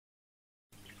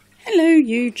Hello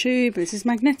YouTube, this is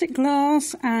Magnetic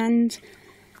Glass and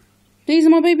these are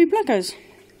my baby Plecos,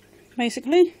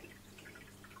 basically.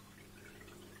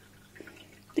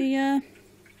 The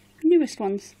newest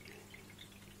ones.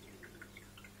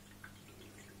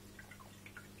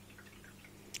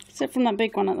 Except from that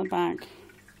big one at the back.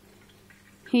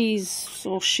 He's,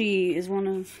 or she, is one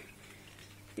of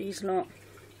these lot.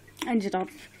 Ended up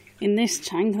in this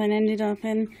tank, then ended up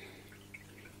in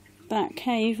that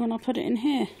cave when I put it in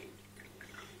here.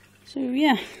 So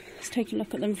yeah, let's take a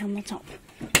look at them from the top.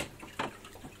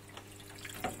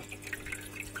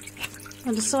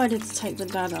 I decided to take the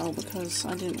dad out because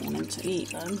I didn't want him to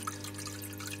eat them.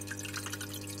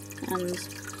 And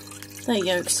their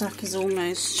yolk sac has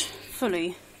almost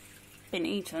fully been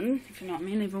eaten, if you know what I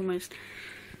mean. They've almost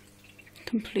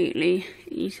completely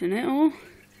eaten it all.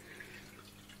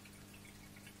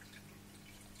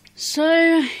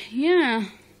 So yeah,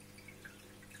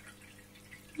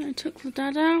 I took the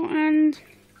dad out and,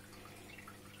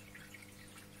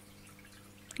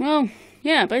 well,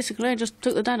 yeah, basically I just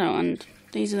took the dad out and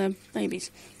these are the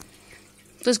babies.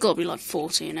 There's got to be like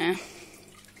 40 now.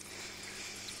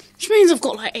 Which means I've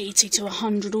got like 80 to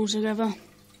 100 altogether.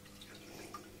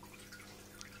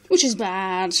 Which is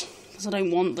bad, because I don't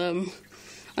want them.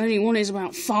 I only wanted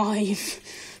about 5.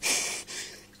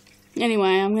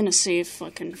 Anyway, I'm going to see if I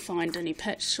can find any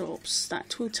pet shops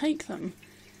that will take them.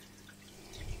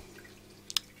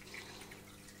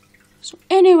 So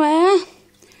anyway,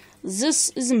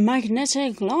 this is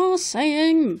Magnetic Glass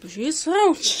saying peace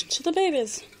out to the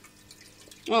babies.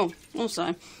 Oh,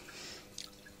 also,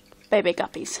 baby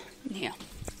guppies in here.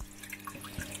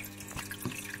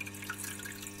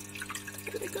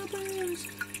 Baby guppies.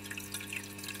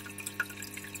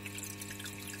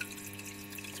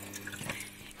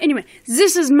 Anyway,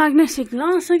 this is Magnetic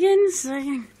Glass again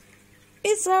saying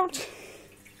peace out.